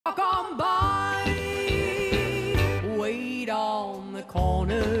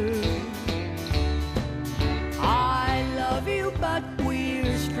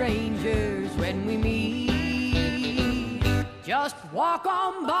walk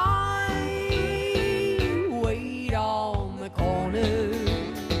on by, wait on the corner.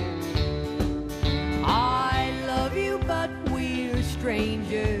 I love you, but we're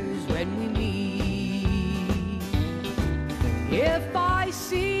strangers when we meet. If I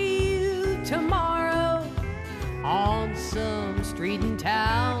see you tomorrow on some street in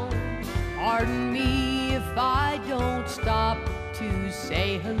town, pardon me if I don't stop to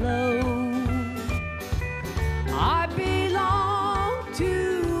say hello. I belong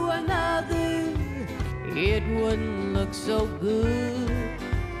to another. It wouldn't look so good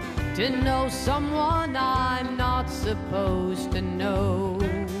to know someone I'm not supposed to know.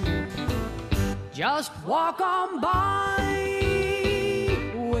 Just walk on by,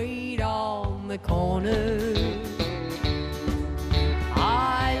 wait on the corner.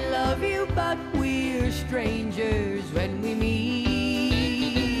 I love you, but we're strangers when we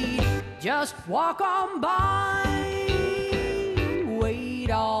meet. Just walk on by, wait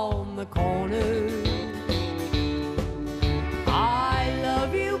on the corner. I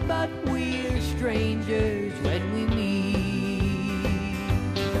love you, but we're strangers when we meet.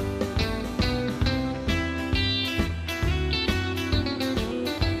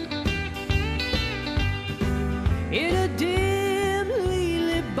 In a dimly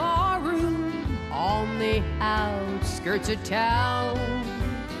lit barroom on the outskirts of town,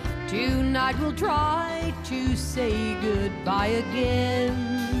 tonight we'll try to say goodbye again.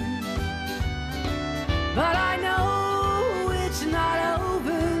 But I know it's not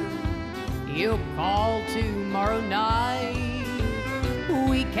over. You'll call tomorrow night.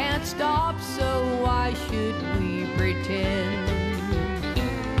 We can't stop, so why should we pretend?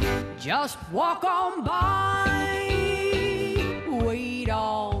 Just walk on by, wait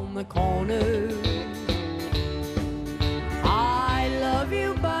on the corner. I love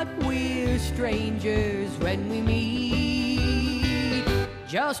you, but we're strangers when we meet.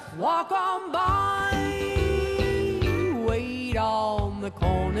 Just walk on by, wait on the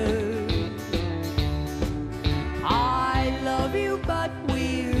corner. I love you, but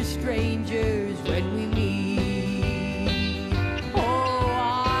we're strangers